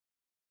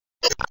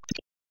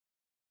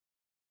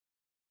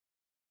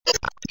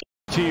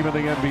team in the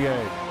NBA.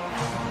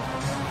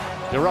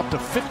 They're up to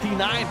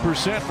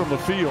 59% from the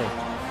field.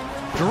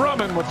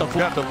 Drummond with the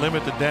got to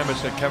limit the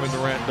damage that Kevin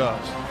Durant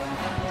does.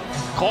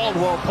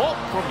 Caldwell Pope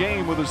for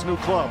game with his new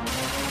club.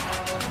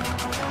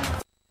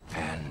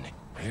 And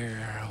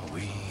here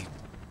we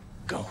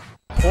go.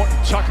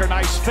 Tucker,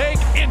 nice fake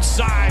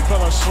inside for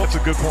the slip.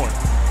 That's a good point.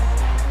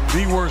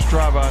 The worst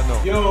drive I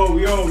know.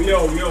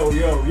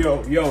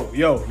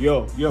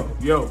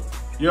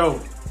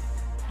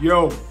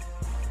 Yo.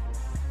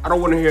 I don't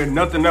want to hear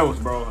nothing else,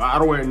 bro. I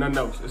don't want to hear nothing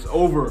else. It's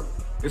over.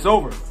 It's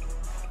over.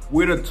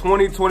 We're the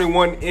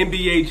 2021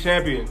 NBA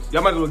champions.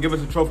 Y'all might as well give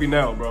us a trophy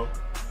now, bro.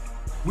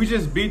 We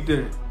just beat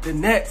the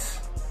Nets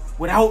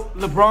without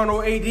LeBron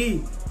or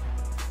AD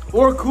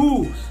or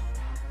Kuz.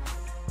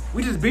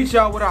 We just beat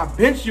y'all with our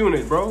bench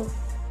unit, bro.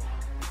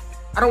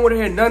 I don't want to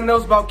hear nothing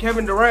else about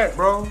Kevin Durant,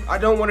 bro. I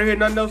don't want to hear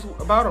nothing else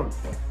about him.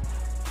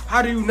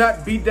 How do you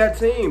not beat that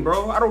team,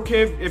 bro? I don't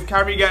care if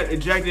Kyrie got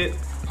ejected,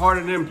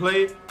 Harden didn't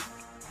play.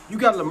 You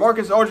got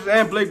LaMarcus Aldridge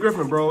and Blake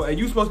Griffin, bro, and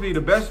you supposed to be the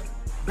best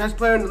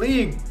player in the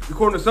league,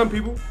 according to some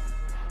people.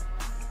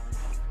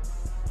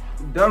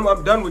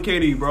 I'm done with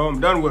KD, bro. I'm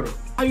done with him.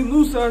 How you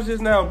lose to us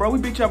just now, bro? We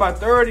beat y'all by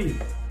 30.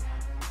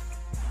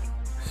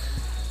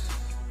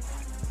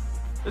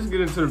 Let's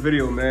get into the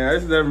video, man.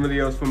 There's nothing really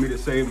else for me to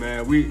say,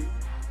 man.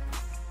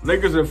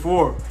 Lakers in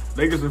 4.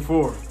 Lakers in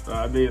 4.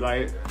 I mean,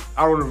 like,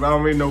 I don't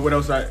really know what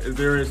else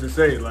there is to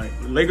say. Like,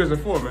 Lakers in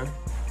 4, man.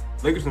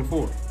 Lakers in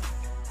 4.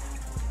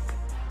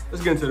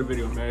 Let's get into the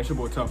video, man. It's your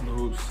boy Top from the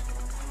Hoops.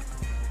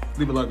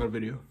 Leave a like on the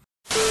video.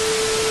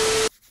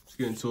 Let's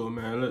get into it,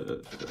 man.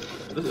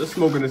 Let's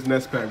smoke in this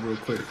Nets pack real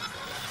quick.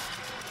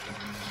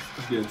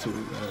 Let's get into it,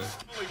 man.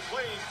 He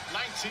played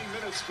 19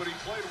 minutes, but he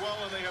played well,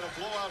 and they had a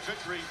blowout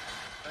victory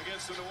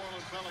against the New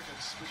Orleans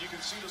Pelicans. But you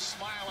can see the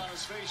smile on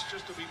his face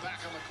just to be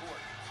back on the court.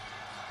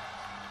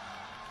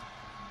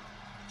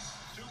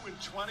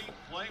 2-20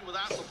 playing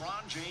without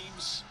LeBron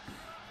James.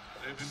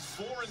 They've been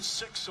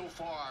 4-6 so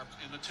far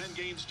in the 10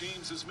 games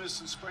James has missed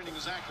since spraining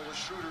his ankle. As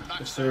Schroeder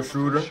knocks down the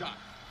first shot.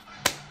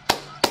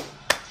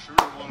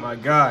 Schroeder, one my of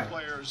the guy.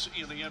 Players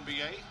in the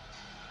NBA,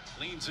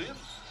 leans in.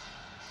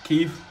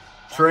 Keith,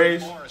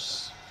 Trace,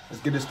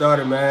 let's get it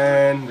started,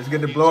 man. Let's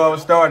get the blowout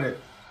started.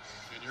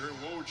 And you heard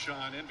Woj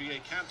on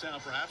NBA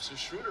Countdown, perhaps, as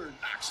Schroeder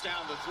knocks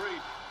down the three.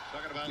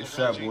 Talking about Good LeBron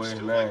shot, James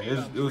boy, man.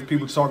 It was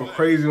people talking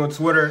crazy on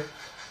Twitter.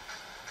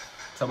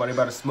 Somebody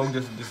about to smoke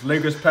this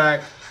Lakers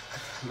pack.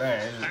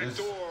 Man,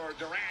 it's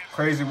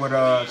crazy what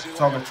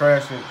talking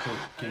trash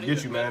can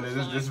get you, man. This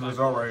is the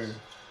result right here.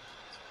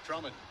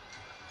 Drummond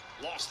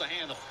lost the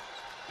handle.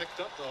 Picked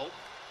up, though.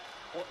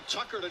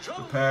 Tucker to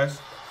Drummond. Good pass.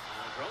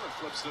 Drummond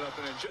flips it up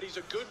and in. He's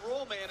a good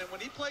roll man, and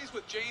when he plays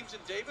with James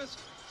and Davis,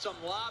 some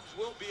lobs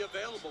will be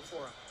available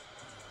for him.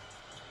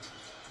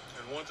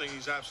 And one thing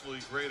he's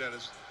absolutely great at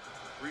is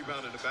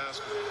rebounding the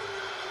basket.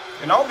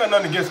 And I don't got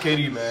nothing against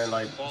KD, man.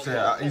 Like I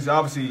said,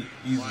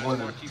 he's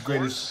one of the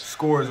greatest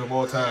scorers of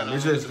all time.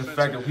 It's just the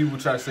fact that people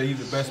try to say he's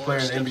the best player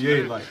in the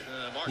NBA. Like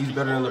he's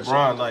better than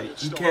LeBron. Like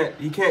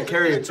he can't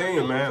carry a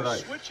team, man.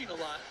 Like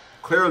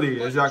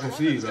clearly, as y'all can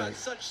see, like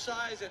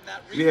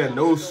we had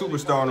no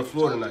superstar on the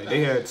floor tonight.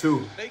 They had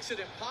two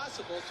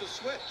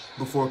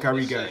before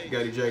Kyrie got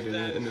ejected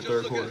in the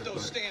third quarter.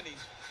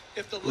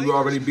 But we were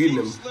already beating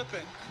them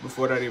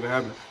before that even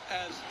happened.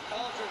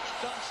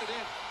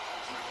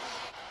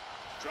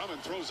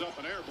 Drummond throws up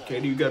an air ball.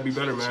 KD, you gotta be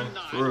better, man.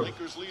 For real.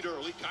 Lakers lead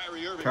early.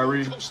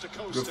 Kyrie, coast to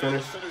coast, good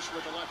finish.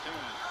 With the left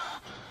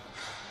hand.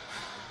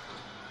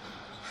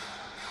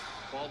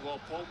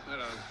 Caldwell Pope had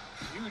a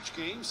huge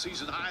game,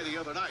 season high the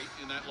other night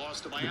in that loss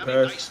to Miami.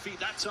 Nice feed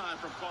that time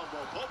from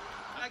Caldwell Pope.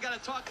 I gotta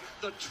talk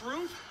the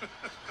truth.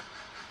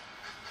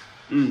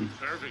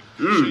 Irving,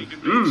 shaking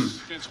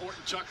boots against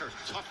Horton Tucker.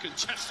 Tough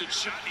contested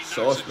shot. He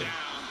knocks it down.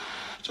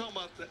 You're talking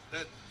about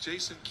that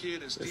Jason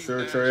Kidd and Steve Sure,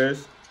 Nash Trey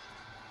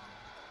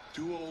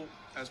duo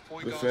as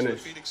point good guards for the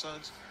finish. Phoenix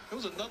Suns. There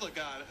was another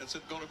guy that's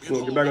going to be.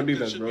 Cool, get back on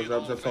defense, bro.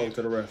 Stop talking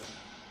to the ref.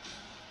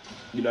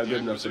 You're not good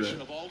enough for that. The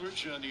acquisition of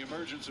Aldridge and the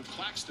emergence of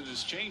Claxton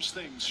has changed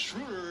things.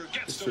 Schroeder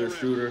gets to Sure, the rim.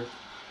 Schroeder.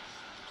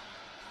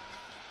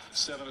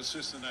 7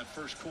 assists in that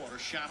first quarter.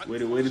 Shaman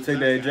Way to take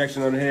that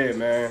ejection on the head,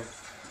 man.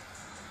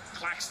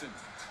 Claxton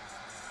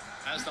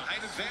has the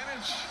height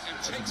advantage and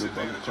takes good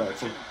bucket advantage of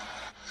shot, it.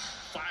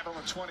 5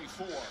 on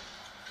 24.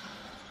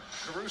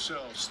 Caruso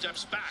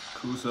steps back.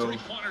 Caruso,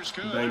 3-pointers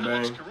good. bang,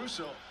 bang. Alex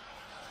Caruso,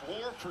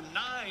 4 for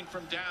 9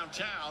 from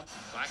downtown.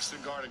 Claxton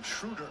guarding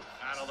Schroeder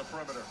out on the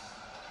perimeter.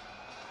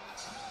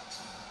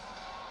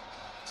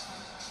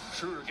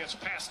 Schroeder gets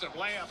past him.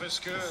 Layup is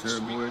good. Sure,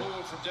 Sweet boy.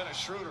 move from Dennis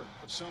Schroeder.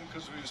 But some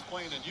because he was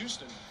playing in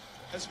Houston.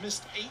 Has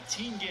missed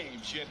 18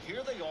 games, yet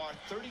here they are,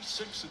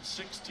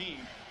 36-16.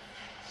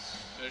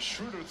 As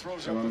Schroeder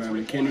throws up the man,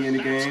 3-pointer. McKinney in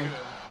the game.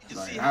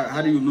 Like,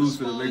 how do you lose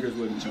to the Lakers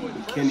with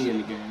McKinney in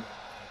the game?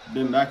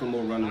 Ben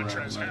McLemore running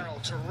around.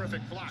 Like,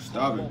 terrific block.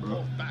 Stop it,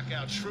 bro. Back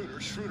out Schroeder.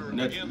 Schroeder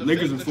Nets, again. The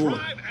Lakers in the 4.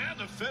 drive and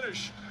the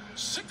finish.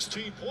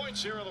 16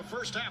 points here in the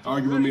first half.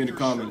 Argue with me in the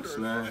comments,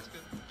 man.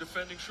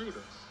 Defending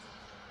Schroeder.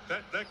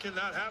 That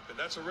cannot happen.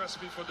 That's a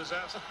recipe for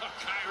disaster.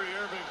 Kyrie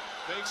Irving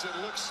makes it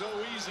look so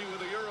easy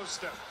with a Euro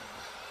step.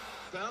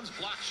 Bounds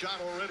block shot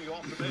already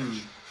off the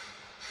bench.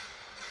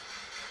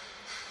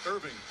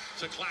 Irving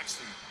to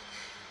Claxton.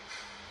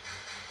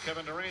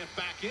 Kevin Durant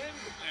back in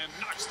and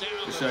knocks down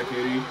the shot,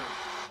 KD.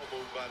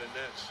 Move by the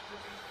Nets.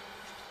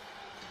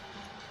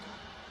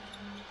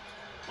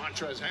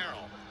 Montrezl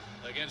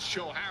Harrell against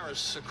Joe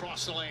Harris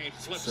across the lane,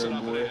 flips it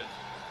up and in.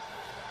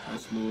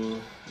 Nice little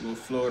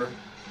floater.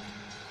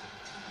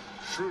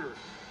 Schroeder.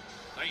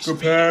 Nice good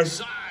pass.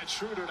 Inside.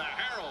 Schroeder to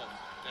Harrell.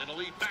 And a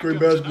lead back Great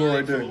up basketball tonight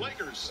right there. for the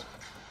Lakers.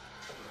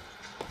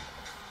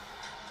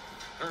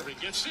 Irving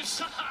gets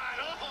inside.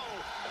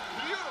 Oh,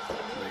 beautiful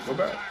move Go from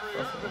back. Kyrie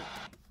Irving.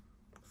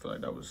 I feel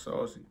like that was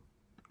saucy.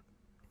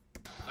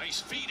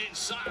 Nice feed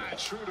inside.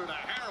 Schroeder to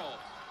Harrell.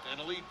 And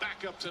a lead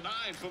back up to 9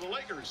 for the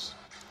Lakers.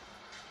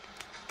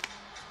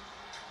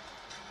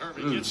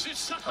 Irving gets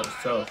inside. That was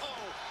tough.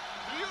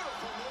 Oh,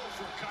 beautiful move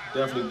from Kyrie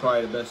Definitely Irving.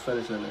 probably the best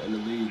finisher in the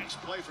league. Nice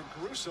play from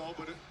Caruso,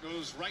 but it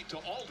goes right to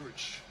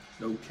Aldridge.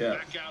 No cap.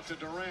 Back out to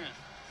Durant.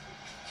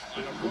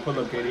 Good pull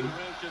up, KD.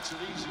 Durant gets it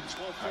easy.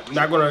 I'm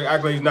not gonna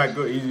act like he's not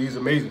good. He's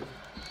amazing.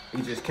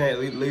 He just can't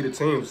lead a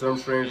team for some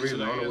strange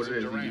reason. I don't know what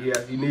it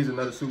is. He needs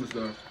another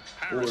superstar,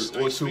 or 2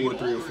 or 3 or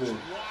 4. Wide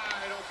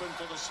open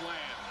for the slam.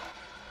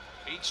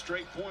 8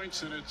 straight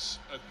points, and it's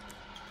a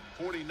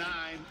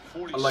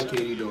 49-47. I like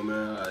KD though,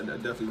 man. I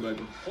definitely like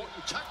him. Horton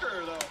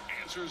Tucker though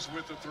answers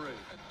with the 3.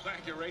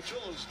 Thank you, Rachel.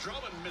 As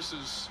Drummond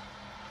misses,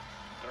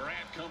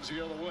 Durant comes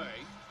the other way.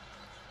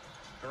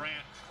 Durant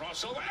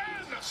crossover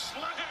and the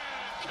slam.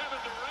 Kevin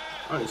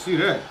Durant. I didn't see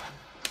that.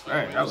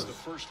 Dang, that was the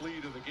first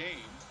lead of the game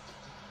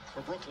for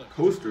Brooklyn.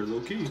 poster,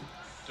 low key.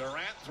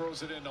 Durant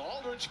throws it into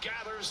Aldridge,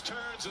 gathers,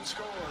 turns, and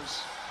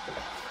scores.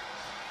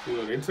 See,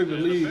 look, they took the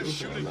And lead. the best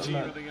shooting team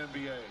in the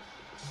NBA.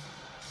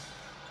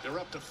 They're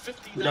up to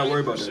 59% You're not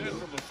worried about that, though.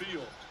 from the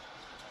field.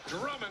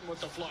 Drummond with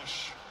the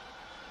flush.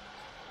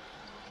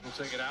 We'll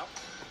take it out.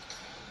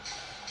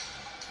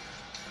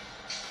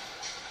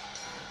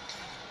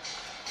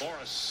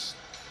 Morris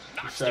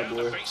knocks Good shot, down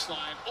the boy.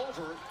 baseline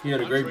over. He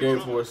had a great Andre game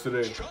Drummond. for us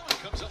today. Drummond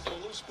comes up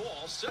with a loose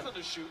ball, 7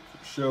 to shoot.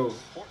 Show.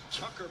 Horton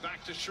Tucker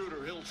back to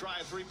Schroeder. He'll try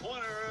a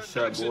 3-pointer.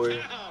 Shot, Knocks boy. it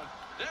down.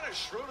 Dennis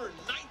Schroeder,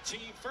 19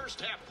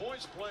 first half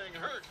points, playing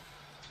hurt.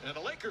 And the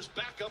Lakers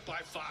back up by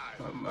 5.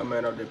 My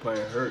man out there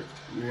playing hurt.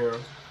 You hear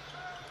him?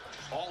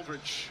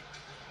 Aldridge.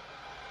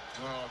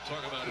 Oh, talk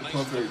about a nice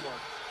Perfect.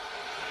 footwork.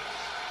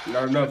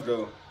 Not enough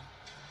though.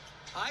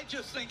 I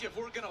just think if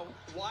we're going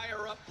to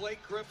wire up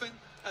Blake Griffin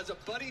as a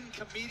budding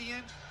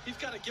comedian, he's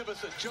got to give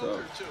us a joke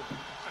or two.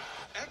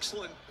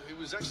 Excellent. He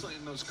was excellent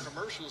in those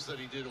commercials that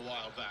he did a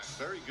while back.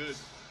 Very good.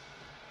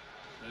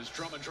 As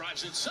Drummond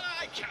drives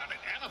inside, count it,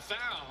 and a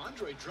foul.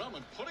 Andre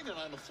Drummond putting it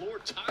on the floor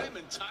time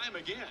and time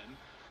again.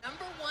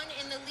 Number 1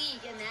 in the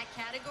league in that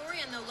category,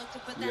 and they'll look to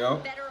put that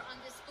Yep. better on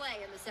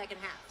display in the second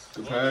half.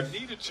 Good Well, pass. they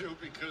needed to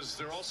because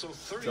they're also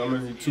 30th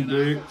Drummond, he too in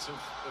big. offensive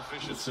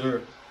efficiency. Yes,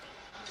 sir.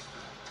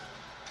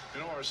 You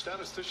know, our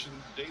statistician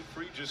Dave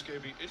Freed just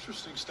gave me an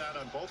interesting stat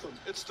on both of them.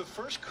 It's the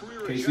first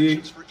career KC,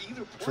 ejections for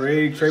either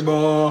player. Trey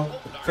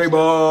ball. Trey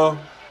ball.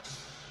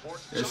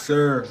 Horton Yes, Tucker,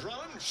 sir.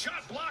 Drummond,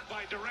 shot blocked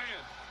by Durant.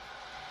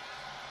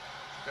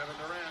 Kevin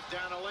Durant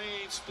down a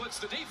lane, splits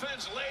the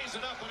defense, lays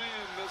it up and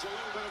in. There's a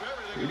little bit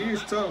of everything. It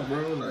is tough,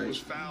 bro.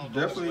 Was Like, fouled,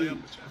 definitely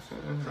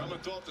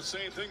Drummond thought the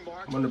same thing,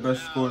 Mark. one of the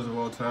best Now, scorers of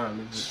all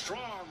time.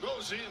 Strong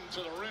goes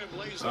into the rim,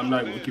 lays it I'm up not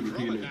and gonna in. keep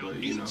repeating Drummond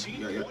it, now but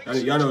 18 you know,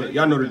 points.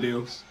 y'all know the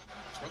deal.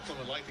 Brooklyn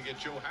would like to get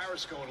Joe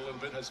Harris going a little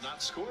bit. Has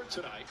not scored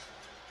tonight.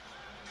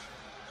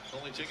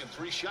 Only taken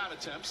 3 shot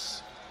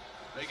attempts.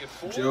 Make it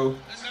 4. Joe,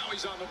 And now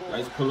he's on the board.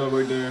 nice pull up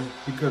right there.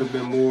 He could have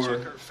been more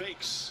Tucker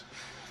fakes.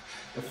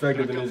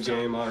 effective in this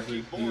game.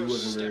 Honestly, he Morris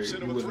wasn't very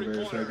steps into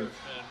a effective.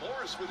 And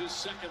Morris with his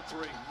second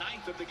 3,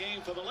 9th of the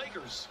game for the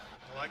Lakers.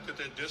 I like that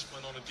they're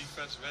disciplined on the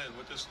defensive end.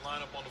 With this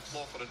lineup on the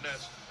floor for the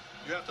Nets,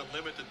 you have to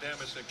limit the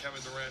damage that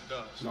Kevin Durant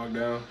does.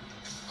 Knockdown.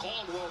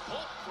 Caldwell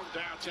Pope from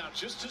downtown,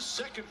 just his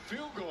second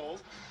field goal.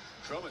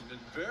 Drummond been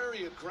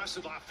very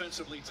aggressive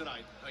offensively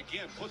tonight.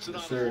 Again, puts it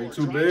on Sir, the floor.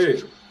 too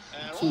drives big.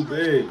 and Too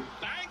Aldridge big.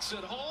 banks it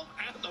home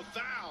and the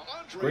foul.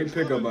 Andre Great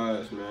pickup Drummond by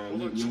us, man.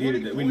 with We a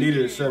needed it. We 20-point needed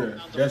a game center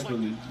on the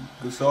desperately.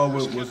 Gasol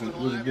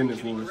wasn't getting it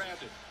for us.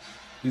 grabbed it.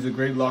 He's a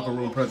great locker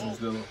room presence,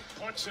 though.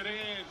 Puts it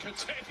in.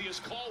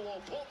 Contavious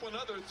Caldwell Pope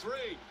another 3.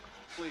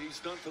 He's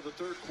done for the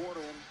 3rd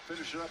quarter and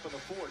finish it up in the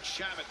 4th.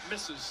 Shamit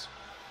misses.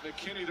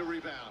 McKinney to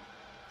rebound.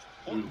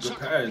 Good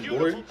Tucker, pass,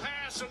 beautiful boy.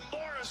 pass, and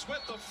Morris with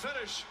the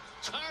finish.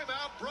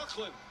 Timeout,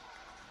 Brooklyn.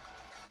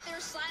 Their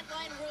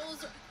sideline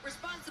roles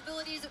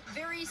responsibilities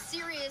very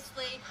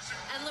seriously.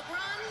 And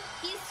LeBron,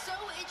 he's so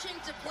itching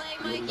to play.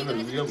 Mike, you guys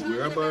have been talking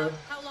We're up by about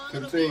how long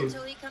it'll be 15.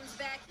 until he comes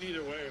back.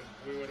 Either way,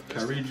 we would have missed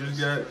Kyrie it just because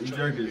got we're trying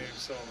to ejected. game,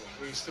 so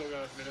we still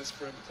got minutes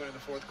for him to play in the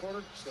 4th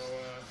quarter. So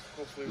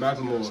hopefully,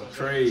 Macklemore,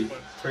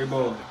 Trey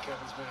ball.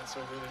 Kevin's minutes are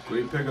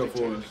really Great pickup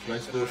for us.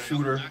 Nice little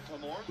shooter.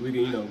 We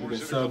can, we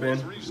can sub in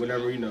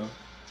whenever,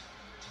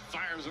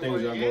 Fires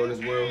Things away are going as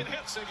well. and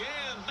hits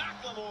again.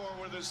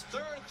 McLemore with his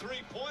third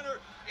three-pointer.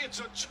 It's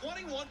a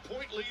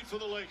 21-point lead for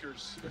the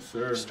Lakers. Yes,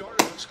 sir.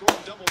 Started with scoring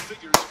double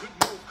figures. Good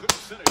move, couldn't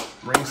finish.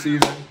 Ring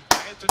season.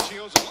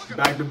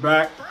 Back to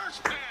back.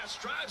 First pass,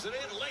 drives it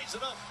in, lays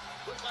it up.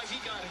 Looked like he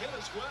got hit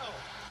as well.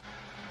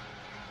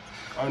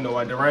 I don't know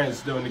why Durant's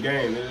still in the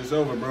game. It's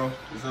over, bro.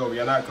 It's over.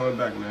 Y'all not coming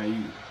back, man. You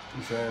know what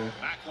I'm saying?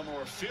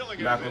 McLemore feeling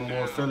it.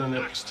 McLemore feeling it.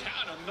 Knocks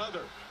down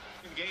another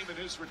game in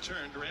his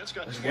return. Durant's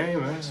got 12 game,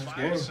 man.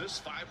 5 assists,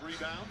 5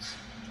 rebounds.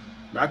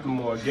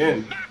 McLemore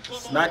again.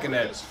 Smacking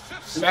that.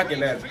 Smacking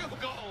that. Field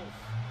goal.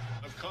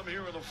 Have come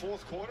here in the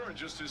fourth quarter in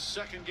just his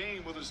second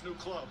game with his new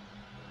club.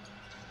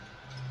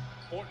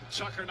 Horton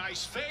Tucker,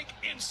 nice fake.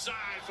 Inside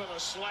for the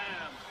slam.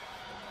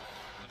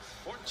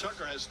 Horton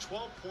Tucker has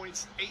 12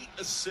 points, 8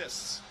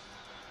 assists.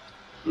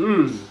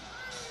 The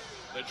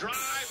drive.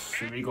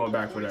 Should be going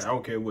back for that. I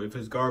don't care what. If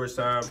it's garbage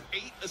time,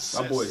 8 assists.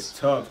 my boy is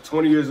tough.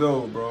 20 years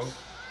old, bro.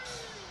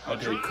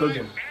 Out there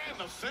cooking. And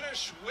the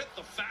finish with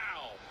the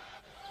foul.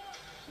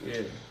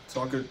 Yeah.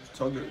 Talkers.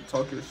 We're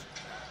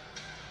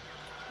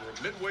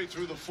midway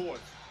through the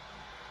fourth.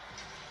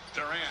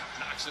 Durant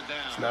knocks it down.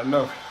 It's not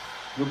enough.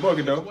 Good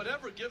bucket, though.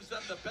 Whatever gives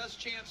them the best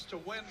chance to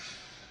win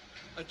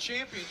a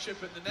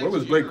championship in the next Where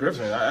was year. Blake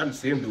Griffin? I didn't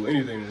see him do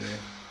anything today.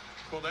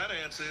 Well, that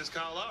answer is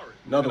Kyle Lowry.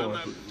 Another And I'm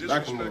one.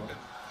 not McLemore. disrespecting.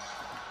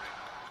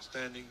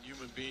 Standing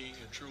human being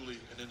and truly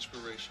an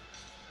inspiration.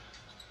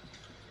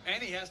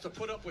 And he has to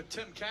put up with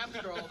Tim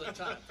Capster all the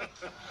time.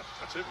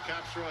 Tim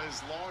Capstraw,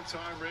 his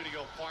longtime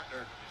radio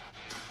partner.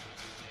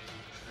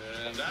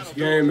 And that'll This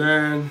game,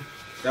 man.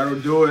 That'll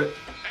do it.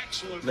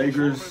 Excellent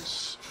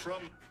Lakers.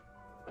 from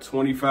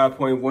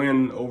 25-point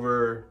win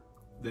over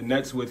the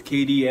Nets with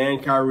KD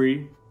and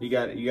Kyrie. He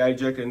got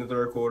ejected in the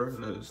third quarter.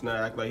 Let's not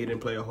act like he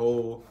didn't play a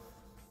whole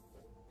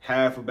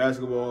half of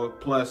basketball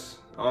plus,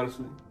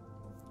 honestly.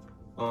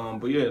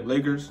 But yeah,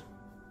 Lakers.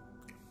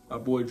 My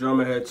boy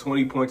Drummond had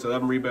 20 points,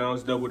 11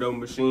 rebounds, double-double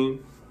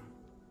machine.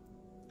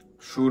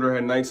 Schroeder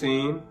had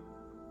 19.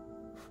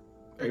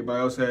 Everybody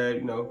else had,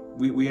 you know,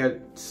 we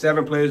had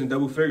 7 players in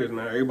double figures,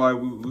 man. Everybody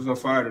was on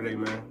fire today,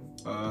 man.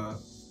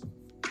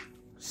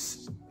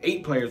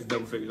 8 players in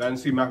double figures. I didn't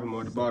see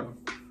McLemore at the bottom.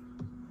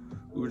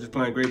 We were just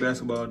playing great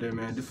basketball out there,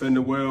 man.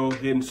 Defending well,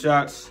 hitting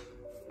shots.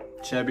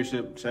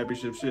 Championship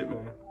shit,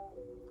 man.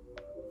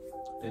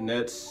 The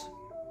Nets.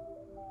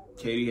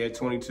 KD had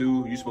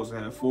 22. You're supposed to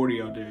have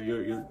 40 out there.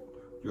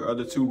 Your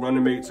other 2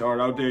 running mates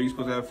aren't out there. You're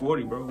supposed to have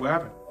 40, bro. What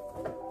happened?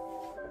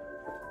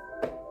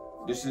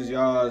 This is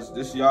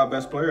y'all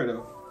best player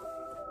though.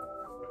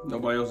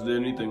 Nobody else did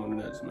anything on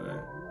the Nets,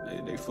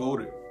 man. They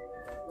folded.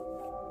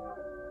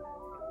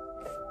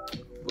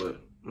 But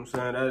I'm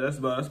saying that's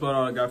about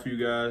all I got for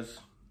you guys.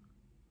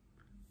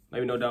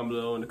 Let me know down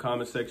below in the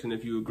comment section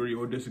if you agree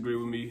or disagree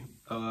with me.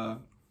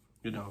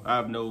 You know, I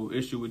have no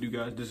issue with you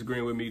guys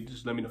disagreeing with me.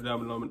 Just let me know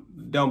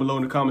down below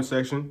in the comment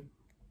section.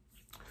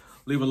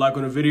 Leave a like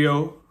on the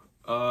video.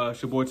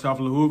 It's your boy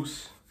Toffler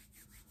Hoops.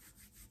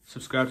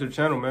 Subscribe to the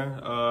channel,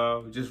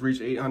 man. Just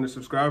reached 800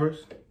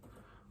 subscribers.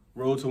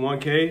 Road to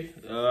 1K.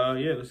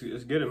 Yeah,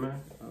 let's get it, man.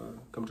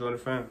 Come join the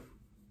fam.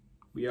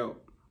 We out.